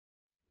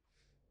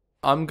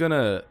I'm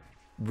gonna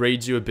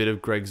read you a bit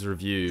of Greg's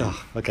review.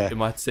 Oh, okay. It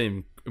might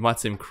seem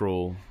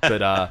cruel,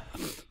 but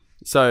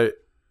so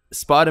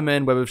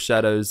Spider-Man Web of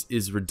Shadows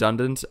is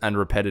redundant and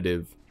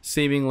repetitive.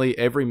 Seemingly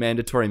every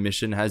mandatory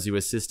mission has you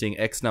assisting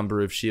X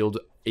number of shield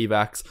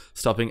evacs,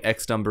 stopping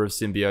X number of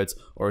symbiotes,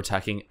 or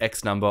attacking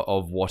X number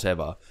of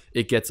whatever.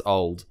 It gets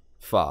old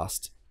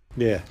fast.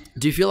 Yeah.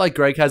 Do you feel like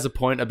Greg has a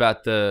point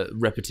about the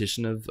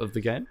repetition of the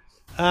game?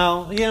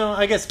 Oh,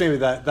 I guess maybe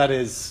that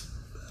is.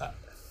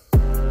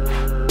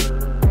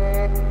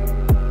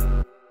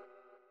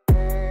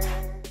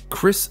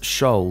 Chris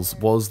Scholz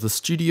was the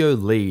studio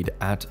lead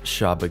at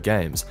Shaba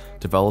Games,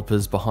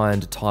 developers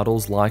behind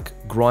titles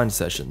like Grind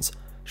Sessions,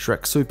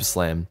 Shrek Super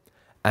Slam,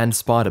 and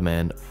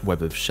Spider-Man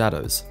Web of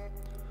Shadows.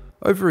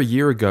 Over a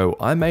year ago,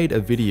 I made a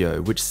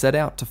video which set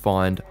out to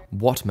find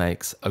what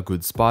makes a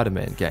good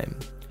Spider-Man game.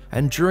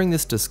 And during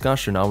this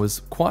discussion, I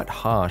was quite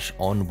harsh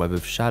on Web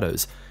of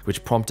Shadows,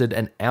 which prompted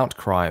an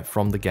outcry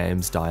from the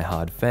game's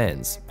die-hard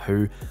fans,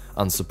 who,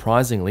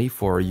 unsurprisingly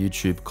for a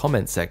YouTube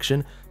comment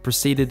section,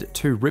 proceeded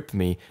to rip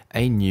me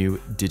a new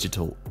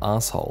digital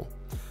asshole.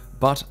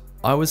 But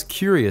I was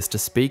curious to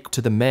speak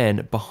to the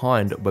man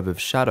behind Web of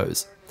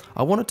Shadows.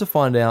 I wanted to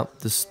find out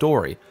the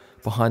story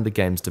behind the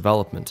game's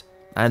development,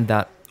 and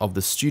that of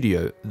the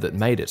studio that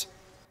made it.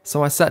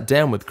 So I sat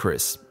down with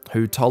Chris,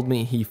 who told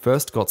me he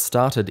first got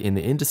started in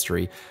the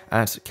industry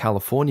at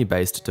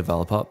California-based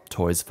developer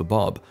Toys for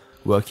Bob,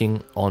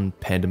 working on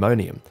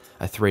Pandemonium,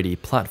 a 3D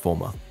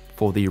platformer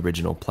for the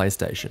original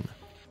PlayStation.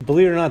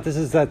 Believe it or not, this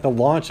is at the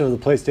launch of the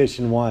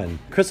PlayStation 1.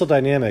 Crystal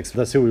Dynamics,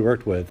 that's who we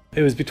worked with.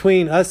 It was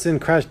between us and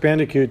Crash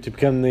Bandicoot to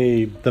become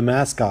the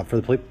mascot for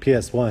the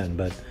PS1,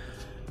 but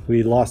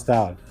we lost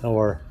out,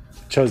 or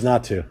chose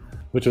not to,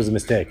 which was a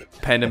mistake.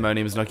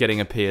 Pandemonium's not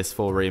getting a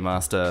PS4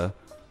 remaster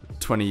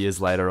 20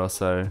 years later or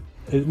so.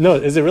 No,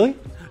 is it really?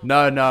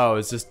 No,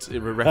 it's just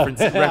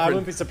reference. I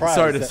wouldn't be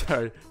surprised.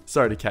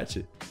 Sorry to catch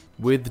you.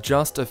 With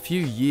just a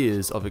few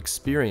years of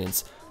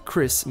experience,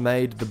 Chris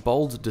made the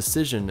bold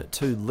decision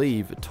to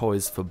leave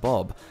Toys for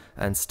Bob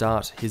and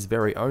start his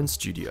very own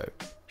studio,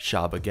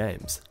 Shaba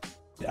Games.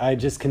 I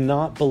just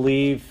cannot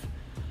believe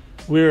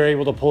we were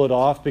able to pull it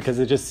off because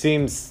it just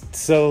seems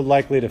so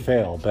likely to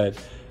fail. But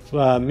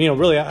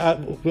really,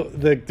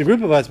 the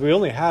group of us, we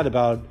only had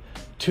about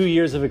 2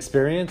 years of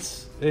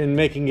experience in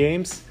making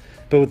games,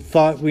 but we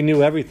thought we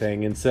knew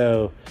everything, and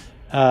so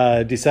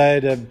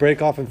decided to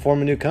break off and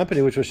form a new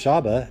company, which was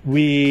Shaba.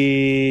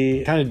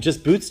 We kind of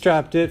just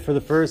bootstrapped it for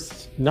the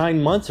first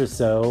 9 months or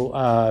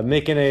so,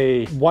 making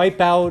a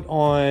wipeout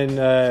on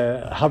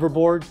a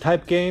hoverboard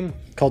type game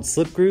called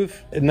Slipgroove,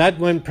 and that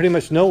went pretty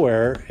much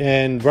nowhere.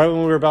 And right when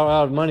we were about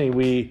out of money,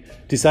 we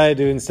decided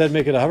to instead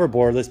make it a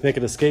hoverboard, let's make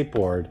it a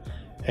skateboard,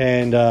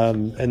 and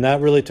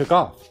that really took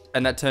off.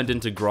 And that turned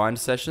into Grind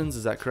Sessions,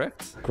 is that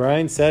correct?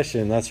 Grind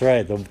Session, that's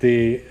right.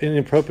 The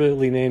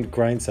inappropriately named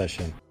Grind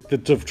Session. The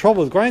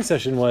trouble with Grind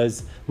Session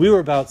was we were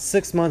about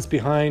 6 months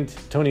behind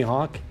Tony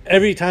Hawk.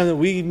 Every time that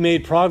we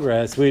made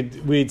progress,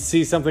 we'd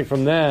see something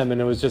from them, and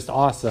it was just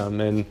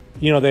awesome. And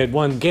they had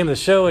won Game of the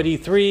Show at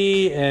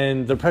E3,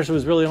 and the pressure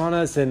was really on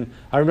us. And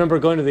I remember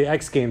going to the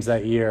X Games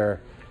that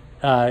year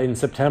in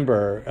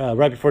September,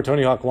 right before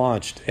Tony Hawk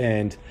launched,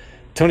 and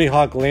Tony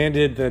Hawk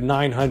landed the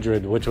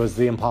 900, which was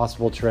the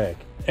impossible trick.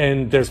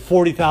 And there's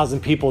 40,000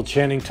 people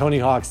chanting Tony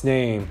Hawk's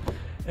name.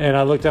 And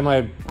I looked at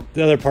my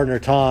other partner,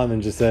 Tom,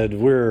 and just said,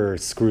 we're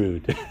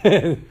screwed.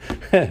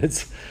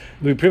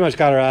 We pretty much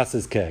got our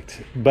asses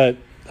kicked. But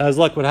as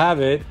luck would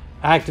have it,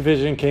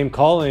 Activision came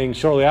calling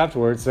shortly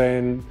afterwards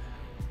saying,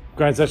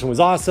 Grind Session was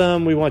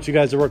awesome. We want you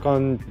guys to work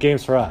on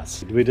games for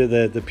us. We did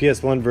the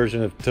PS1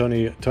 version of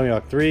Tony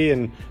Hawk 3.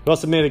 And we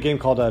also made a game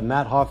called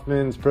Matt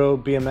Hoffman's Pro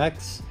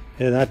BMX.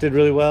 And that did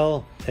really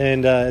well.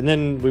 And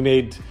then we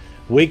made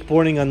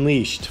Wakeboarding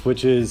Unleashed,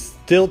 which is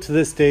still to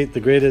this date the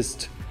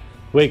greatest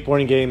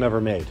wakeboarding game ever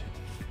made.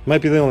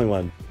 Might be the only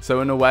one. So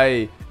in a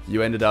way,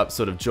 you ended up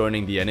sort of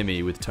joining the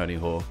enemy with Tony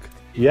Hawk.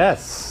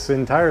 Yes,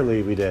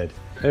 entirely we did.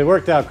 It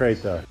worked out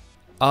great though.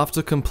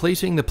 After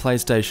completing the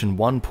PlayStation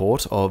 1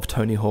 port of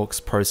Tony Hawk's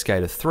Pro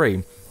Skater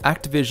 3,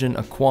 Activision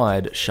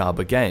acquired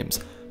Shaba Games,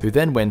 who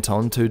then went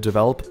on to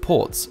develop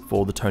ports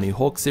for the Tony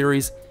Hawk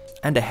series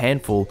and a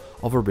handful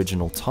of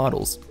original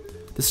titles.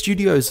 The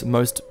studio's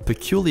most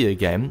peculiar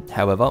game,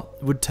 however,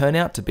 would turn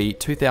out to be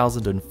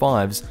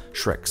 2005's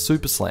Shrek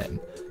Super Slam.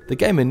 The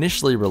game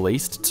initially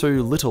released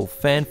to little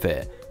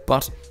fanfare,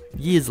 but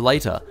years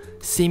later,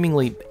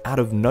 seemingly out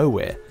of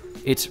nowhere,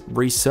 it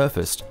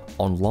resurfaced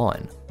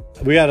online.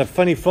 We got a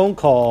funny phone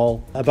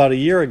call about a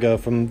year ago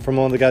from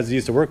one of the guys who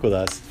used to work with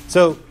us.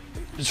 So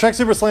Shrek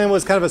Super Slam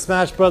was kind of a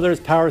Smash Brothers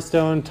Power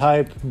Stone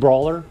type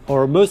brawler,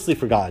 or mostly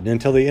forgotten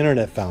until the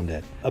internet found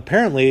it.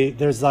 Apparently,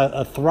 there's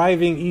a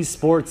thriving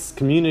esports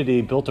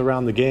community built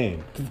around the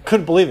game.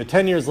 Couldn't believe it.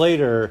 10 years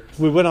later,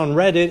 we went on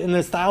Reddit, and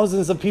there's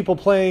thousands of people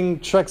playing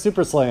Shrek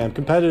Super Slam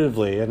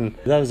competitively, and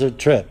that was a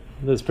trip.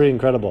 It was pretty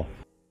incredible.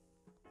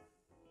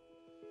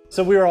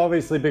 So we were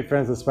obviously big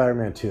fans of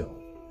Spider-Man 2.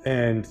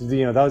 And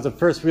that was the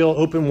first real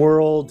open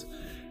world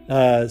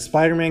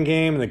Spider-Man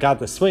game, and it got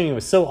the swing. It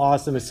was so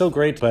awesome. It's so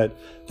great. But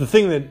the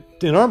thing that,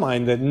 in our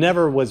mind, that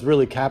never was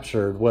really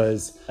captured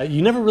was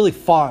you never really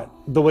fought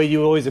the way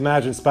you always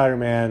imagined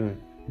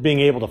Spider-Man being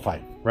able to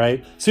fight,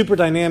 right? Super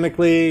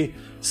dynamically,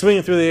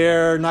 swinging through the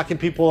air, knocking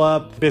people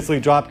up, basically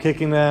drop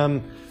kicking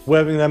them,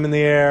 webbing them in the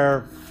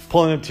air,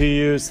 pulling them to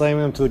you,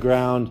 slamming them to the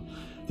ground.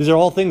 These are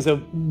all things that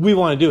we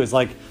want to do. It's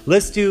like,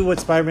 let's do what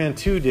Spider-Man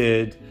 2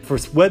 did for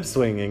web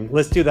swinging.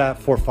 Let's do that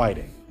for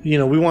fighting. You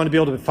know, we want to be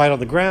able to fight on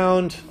the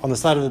ground, on the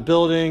side of the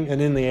building,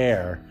 and in the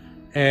air.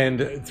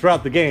 And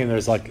throughout the game,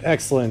 there's like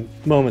excellent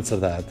moments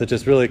of that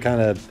just really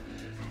kind of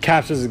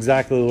captures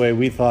exactly the way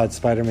we thought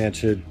Spider-Man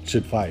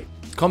should fight.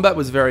 Combat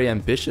was very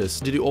ambitious.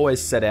 Did you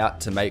always set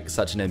out to make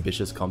such an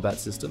ambitious combat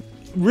system?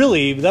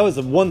 Really, that was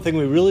the one thing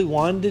we really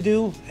wanted to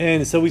do,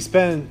 and so we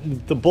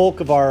spent the bulk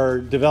of our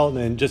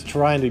development just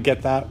trying to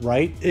get that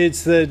right.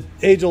 It's the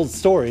age-old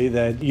story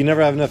that you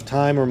never have enough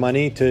time or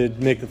money to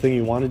make the thing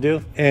you want to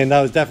do, and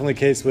that was definitely the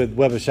case with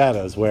Web of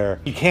Shadows, where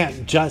you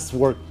can't just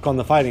work on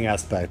the fighting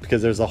aspect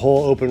because there's a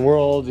whole open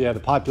world. You have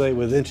to populate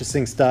with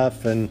interesting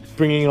stuff and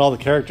bringing all the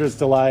characters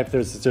to life.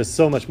 There's just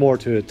so much more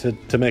to it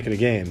to make it a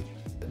game.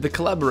 The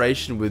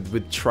collaboration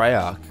with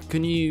Treyarch,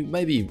 can you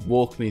maybe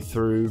walk me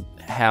through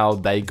how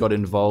they got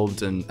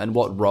involved and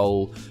what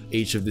role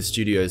each of the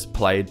studios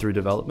played through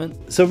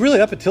development? So really,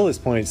 up until this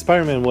point,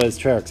 Spider-Man was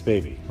Treyarch's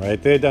baby,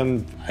 right? They had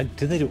done,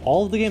 did they do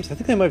all of the games? I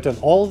think they might have done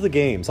all of the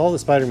games, all the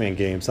Spider-Man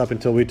games, up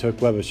until we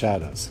took Web of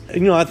Shadows.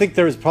 You know, I think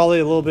there was probably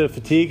a little bit of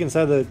fatigue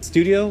inside the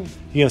studio.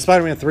 You know,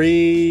 Spider-Man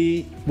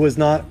 3 was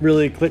not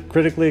really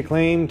critically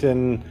acclaimed,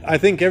 and I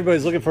think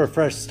everybody's looking for a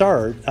fresh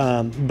start,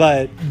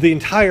 but the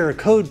entire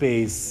code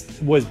base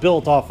was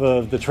built off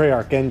of the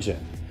Treyarch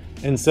engine.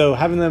 And so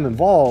having them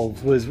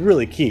involved was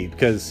really key,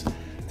 because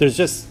there's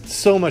just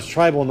so much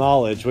tribal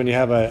knowledge when you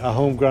have a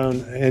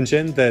homegrown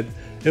engine that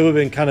it would have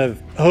been kind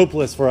of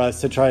hopeless for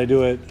us to try to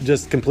do it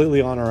just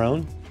completely on our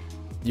own.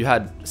 You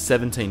had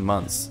 17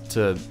 months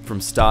from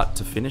start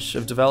to finish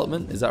of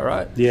development, is that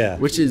right? Yeah.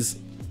 Which is,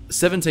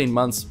 17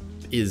 months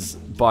is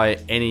by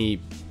any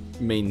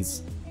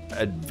means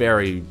a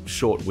very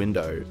short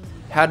window.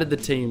 How did the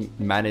team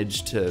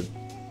manage to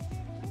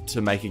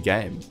make a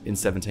game in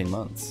 17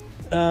 months?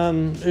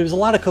 It was a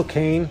lot of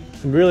cocaine,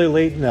 really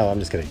late. No, I'm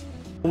just kidding.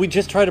 We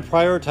just try to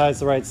prioritize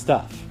the right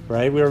stuff,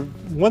 right? We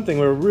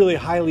were really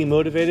highly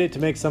motivated to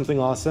make something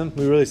awesome.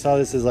 We really saw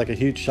this as like a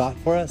huge shot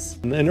for us.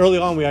 And early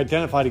on, we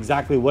identified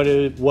exactly what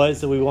it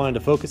was that we wanted to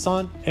focus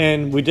on.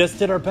 And we just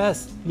did our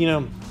best. You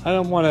know, I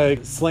don't want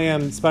to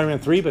slam Spider-Man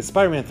 3, but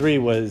Spider-Man 3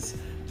 was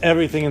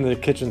everything in the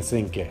kitchen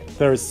sink game.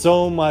 There was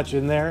so much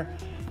in there.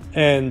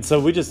 And so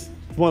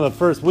one of the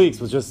first weeks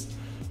was just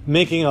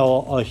making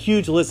a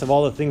huge list of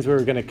all the things we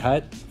were going to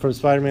cut from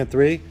Spider-Man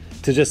 3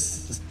 to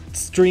just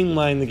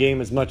streamline the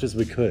game as much as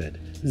we could.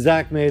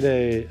 Zach made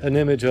an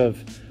image of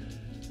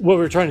what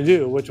we were trying to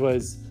do, which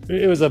was,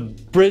 it was a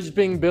bridge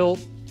being built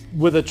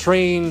with a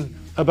train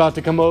about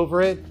to come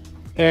over it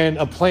and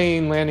a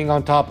plane landing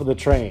on top of the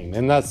train.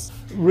 And that's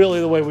really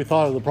the way we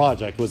thought of the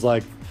project, was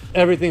like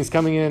everything's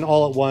coming in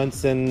all at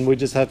once and we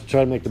just have to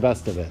try to make the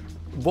best of it.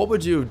 What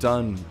would you have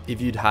done if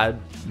you'd had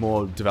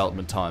more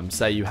development time?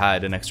 Say you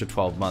had an extra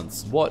 12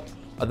 months. What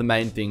are the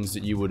main things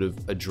that you would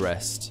have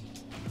addressed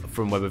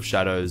from Web of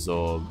Shadows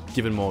or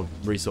given more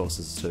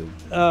resources to?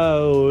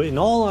 Oh, in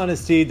all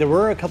honesty, there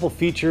were a couple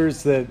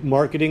features that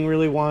marketing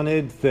really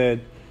wanted that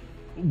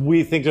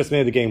we think just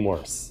made the game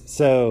worse.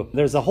 So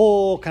there's a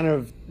whole kind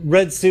of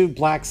red suit,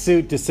 black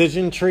suit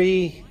decision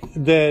tree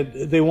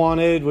that they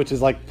wanted, which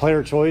is like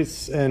player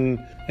choice. And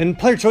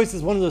player choice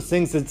is one of those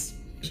things that's,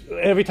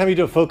 every time you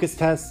do a focus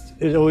test,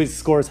 it always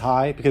scores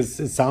high because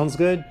it sounds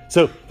good.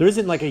 So there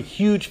isn't like a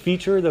huge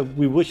feature that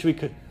we wish we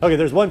could. Okay,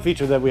 there's one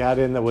feature that we had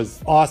in that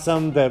was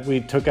awesome that we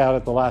took out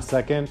at the last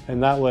second,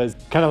 and that was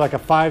kind of like a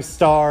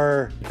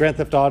 5-star Grand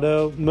Theft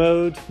Auto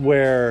mode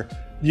where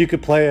you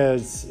could play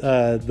as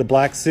the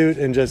black suit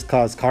and just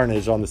cause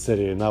carnage on the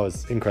city, and that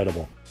was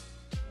incredible.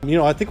 You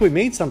know, I think we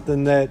made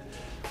something that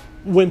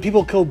when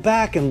people go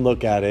back and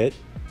look at it,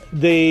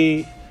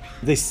 they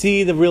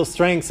see the real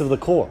strengths of the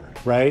core,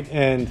 right?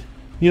 And,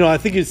 you know, I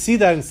think you'd see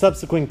that in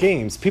subsequent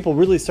games. People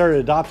really started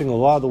adopting a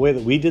lot of the way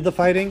that we did the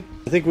fighting.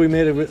 I think we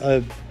made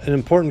an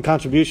important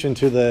contribution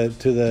to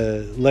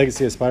the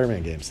legacy of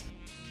Spider-Man games.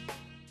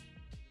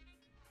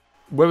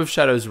 Web of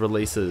Shadows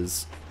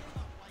releases,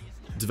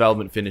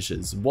 development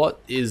finishes. What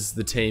is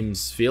the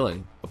team's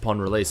feeling upon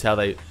release? How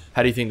do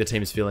you think the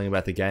team's feeling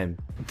about the game?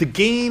 The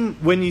game,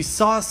 when you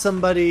saw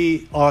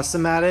somebody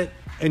awesome at it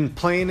and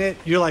playing it,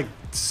 you're like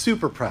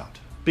super proud.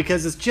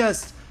 Because it's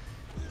just,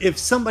 if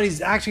somebody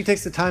actually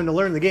takes the time to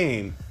learn the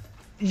game,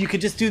 you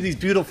could just do these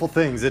beautiful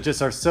things that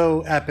just are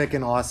so epic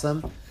and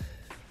awesome.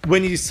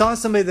 When you saw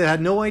somebody that had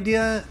no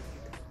idea,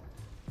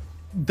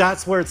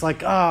 that's where it's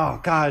like, oh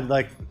God,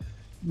 like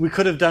we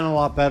could have done a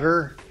lot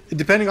better.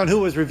 Depending on who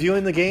was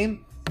reviewing the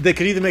game, they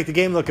could either make the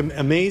game look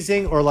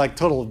amazing or like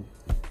total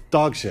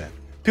dog shit.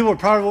 People were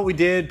proud of what we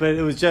did, but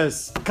it was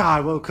just,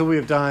 God, what could we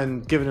have done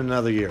given it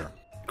another year?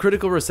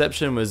 Critical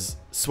reception was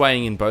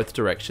swaying in both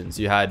directions.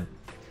 You had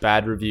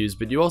bad reviews,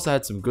 but you also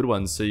had some good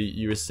ones. So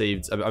you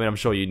received, I mean, I'm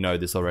sure you know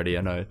this already,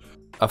 I know,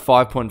 a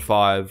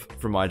 5.5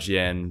 from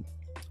IGN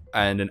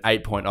and an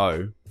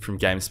 8.0 from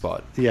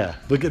GameSpot. Yeah,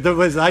 there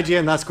was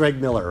IGN, that's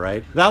Greg Miller,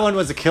 right? That one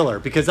was a killer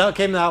because that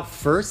came out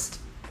first.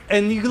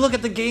 And you look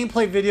at the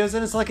gameplay videos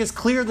and it's like, it's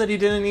clear that he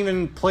didn't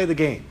even play the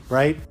game,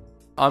 right?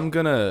 I'm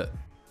gonna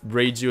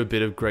read you a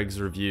bit of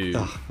Greg's review.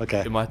 Oh, okay.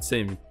 It might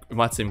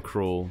seem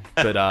cruel,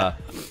 but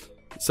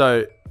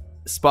so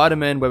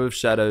Spider-Man Web of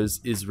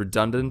Shadows is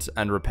redundant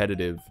and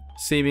repetitive.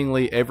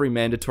 Seemingly every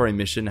mandatory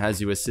mission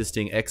has you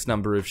assisting X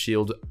number of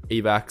shield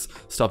evacs,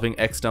 stopping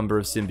X number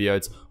of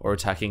symbiotes, or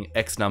attacking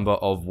X number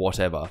of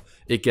whatever.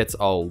 It gets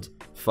old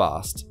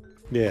fast.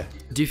 Yeah.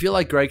 Do you feel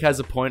like Greg has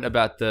a point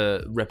about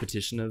the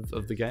repetition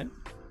of the game?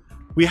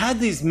 We had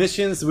these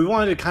missions, we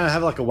wanted to kind of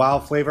have like a WoW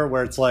flavor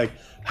where it's like,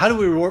 how do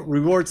we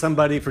reward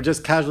somebody for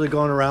just casually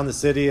going around the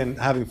city and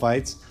having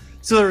fights?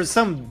 So there was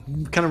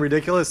some kind of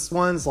ridiculous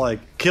ones like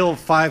kill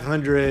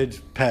 500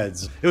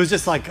 peds. It was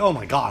just like, oh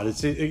my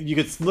god, you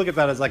could look at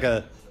that as like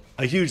a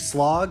huge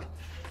slog.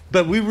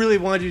 But we really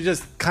wanted you to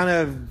just kind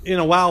of, in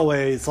a WoW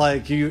way, it's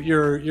like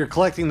you're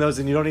collecting those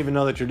and you don't even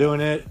know that you're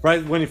doing it.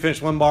 Right when you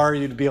finish one bar,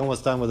 you'd be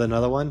almost done with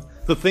another one.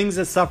 The things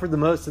that suffered the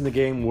most in the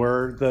game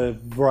were the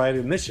variety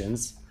of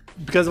missions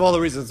because of all the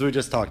reasons we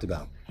just talked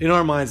about. In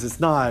our minds, it's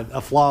not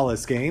a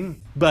flawless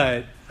game,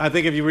 but I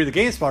think if you read the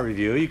GameSpot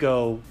review,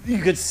 you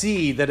could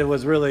see that it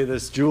was really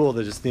this jewel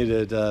that just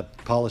needed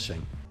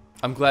polishing.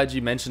 I'm glad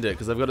you mentioned it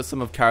because I've got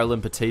some of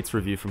Carolyn Petit's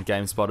review from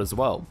GameSpot as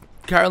well.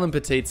 Carolyn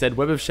Petit said,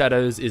 Web of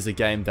Shadows is a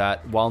game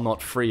that, while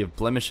not free of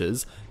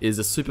blemishes, is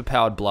a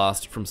superpowered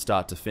blast from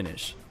start to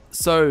finish.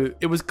 So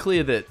it was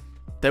clear that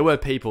there were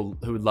people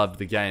who loved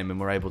the game and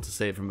were able to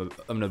see it from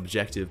an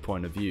objective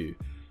point of view,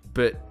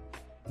 but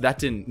that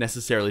didn't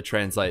necessarily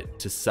translate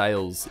to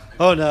sales.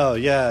 Oh no,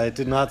 yeah, it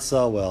did not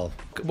sell well.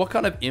 What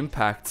kind of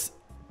impact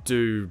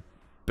do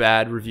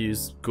bad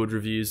reviews, good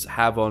reviews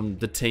have on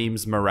the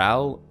team's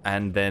morale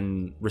and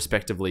then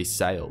respectively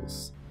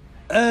sales?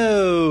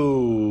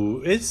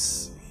 Oh,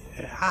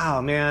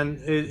 man,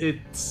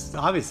 it's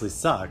obviously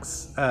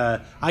sucks.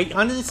 I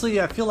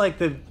feel like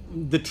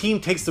the team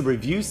takes the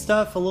review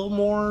stuff a little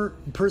more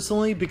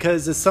personally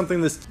because it's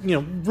something that's,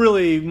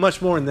 really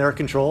much more in their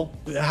control.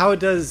 How it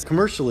does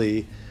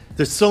commercially,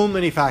 there's so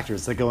many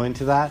factors that go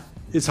into that.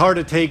 It's hard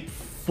to take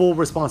full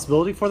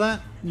responsibility for that.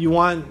 You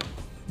want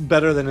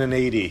better than an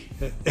 80,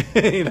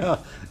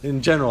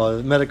 in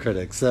general,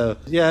 Metacritic. So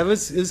yeah, it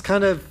was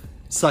kind of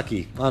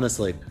sucky,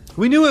 honestly.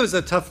 We knew it was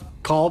a tough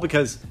call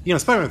because,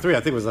 Spider-Man 3, I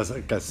think, was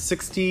like a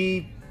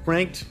 60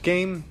 ranked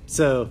game.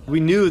 So we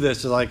knew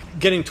this, like,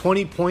 getting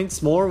 20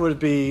 points more would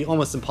be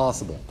almost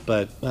impossible.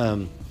 But,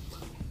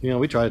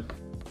 we tried.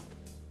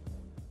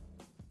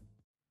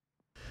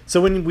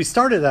 So when we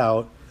started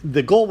out,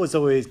 the goal was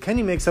always, can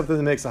you make something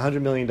that makes $100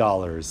 million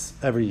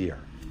every year?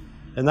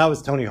 And that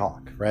was Tony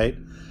Hawk, right?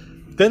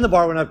 Then the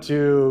bar went up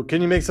to,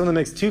 can you make something that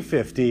makes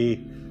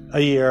 $250 a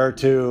year,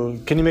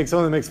 to can you make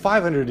something that makes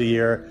 $500 a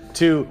year,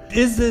 to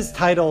is this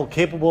title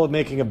capable of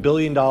making $1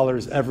 billion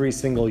every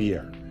single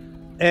year?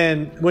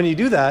 And when you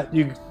do that,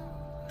 you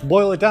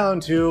boil it down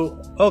to,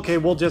 okay,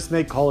 we'll just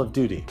make Call of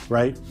Duty,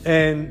 right?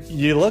 And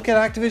you look at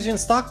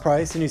Activision's stock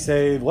price and you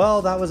say,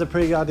 well, that was a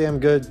pretty goddamn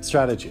good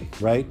strategy,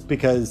 right?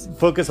 Because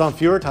focus on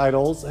fewer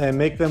titles and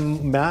make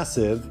them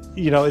massive.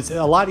 It's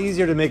a lot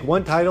easier to make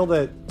one title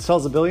that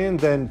sells $1 billion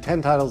than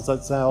 10 titles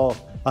that sell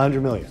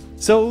 $100 million.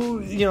 So,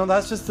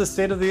 that's just the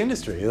state of the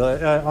industry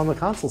on the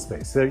console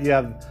space. So you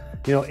have,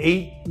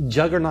 8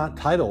 juggernaut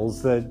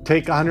titles that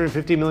take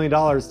 $150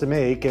 million to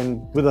make,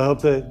 and with the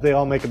hope that they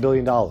all make $1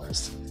 billion.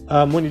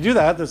 When you do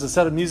that, there's a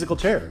set of musical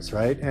chairs,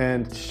 right?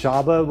 And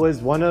Shaba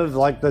was one of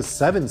like the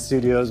 7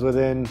 studios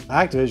within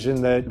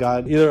Activision that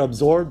got either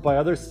absorbed by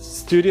other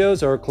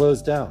studios or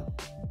closed down.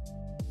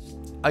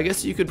 I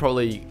guess you could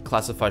probably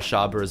classify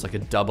Shaba as like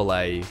a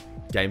AA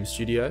game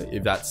studio,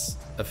 if that's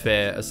a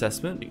fair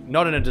assessment.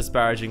 Not in a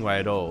disparaging way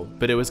at all,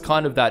 but it was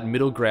kind of that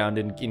middle ground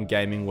in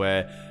gaming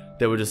where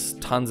there were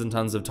just tons and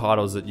tons of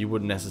titles that you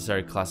wouldn't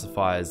necessarily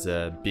classify as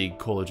a big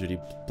Call of Duty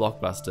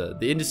blockbuster.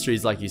 The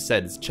industry's, like you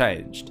said, has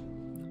changed.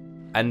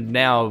 And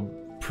now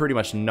pretty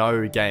much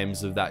no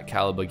games of that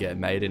caliber get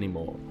made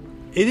anymore.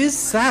 It is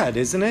sad,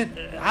 isn't it?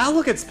 I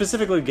look at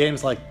specifically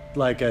games like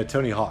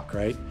Tony Hawk,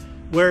 right?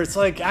 Where it's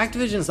like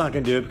Activision's not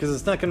going to do it because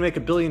it's not going to make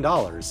 $1 billion.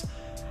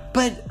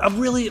 But a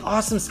really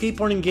awesome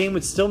skateboarding game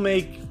would still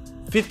make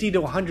 $50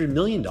 to $100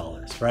 million,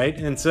 right?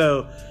 And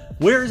so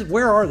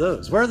where are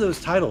those? Where are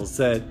those titles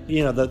that,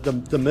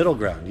 the middle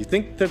ground? You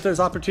think that there's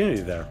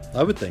opportunity there?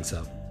 I would think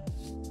so.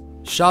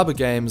 Shaba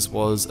Games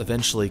was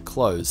eventually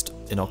closed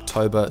in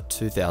October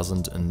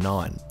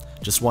 2009,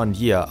 just 1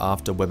 year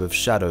after Web of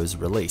Shadows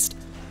released.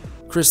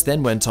 Chris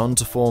then went on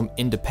to form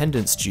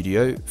independent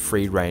studio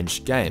Free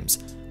Range Games,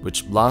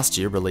 which last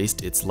year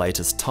released its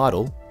latest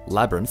title,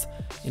 Labyrinth,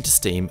 into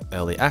Steam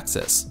Early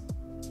Access.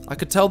 I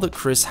could tell that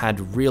Chris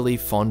had really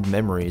fond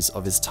memories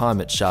of his time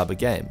at Shaba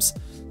Games,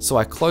 so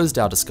I closed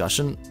our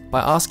discussion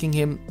by asking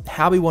him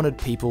how he wanted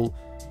people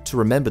to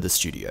remember the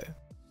studio.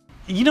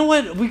 You know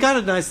what? We got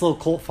a nice little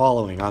cult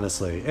following,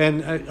 honestly.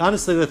 And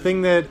honestly, the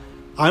thing that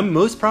I'm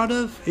most proud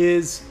of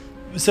is,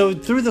 so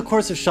through the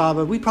course of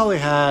Shaba, we probably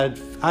had,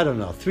 I don't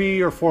know,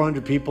 300 or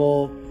 400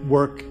 people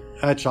work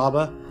at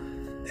Shaba,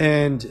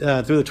 and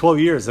through the 12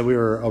 years that we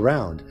were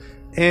around.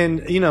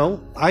 And, you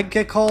know, I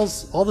get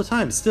calls all the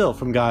time still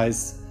from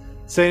guys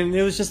saying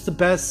it was just the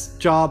best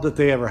job that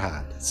they ever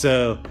had.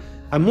 So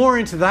I'm more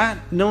into that,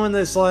 knowing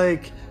this,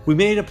 like, we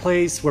made a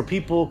place where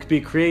people could be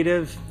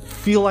creative,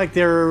 feel like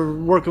they're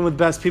working with the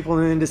best people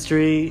in the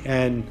industry,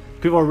 and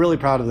people are really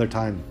proud of their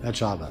time at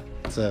Shaba.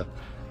 So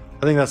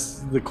I think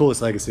that's the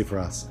coolest legacy for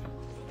us.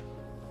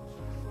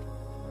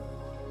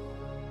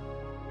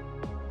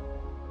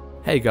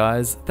 Hey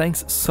guys,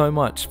 thanks so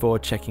much for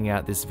checking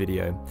out this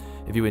video.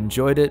 If you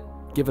enjoyed it,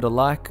 give it a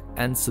like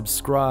and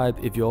subscribe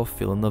if you're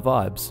feeling the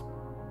vibes.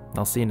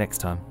 I'll see you next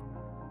time.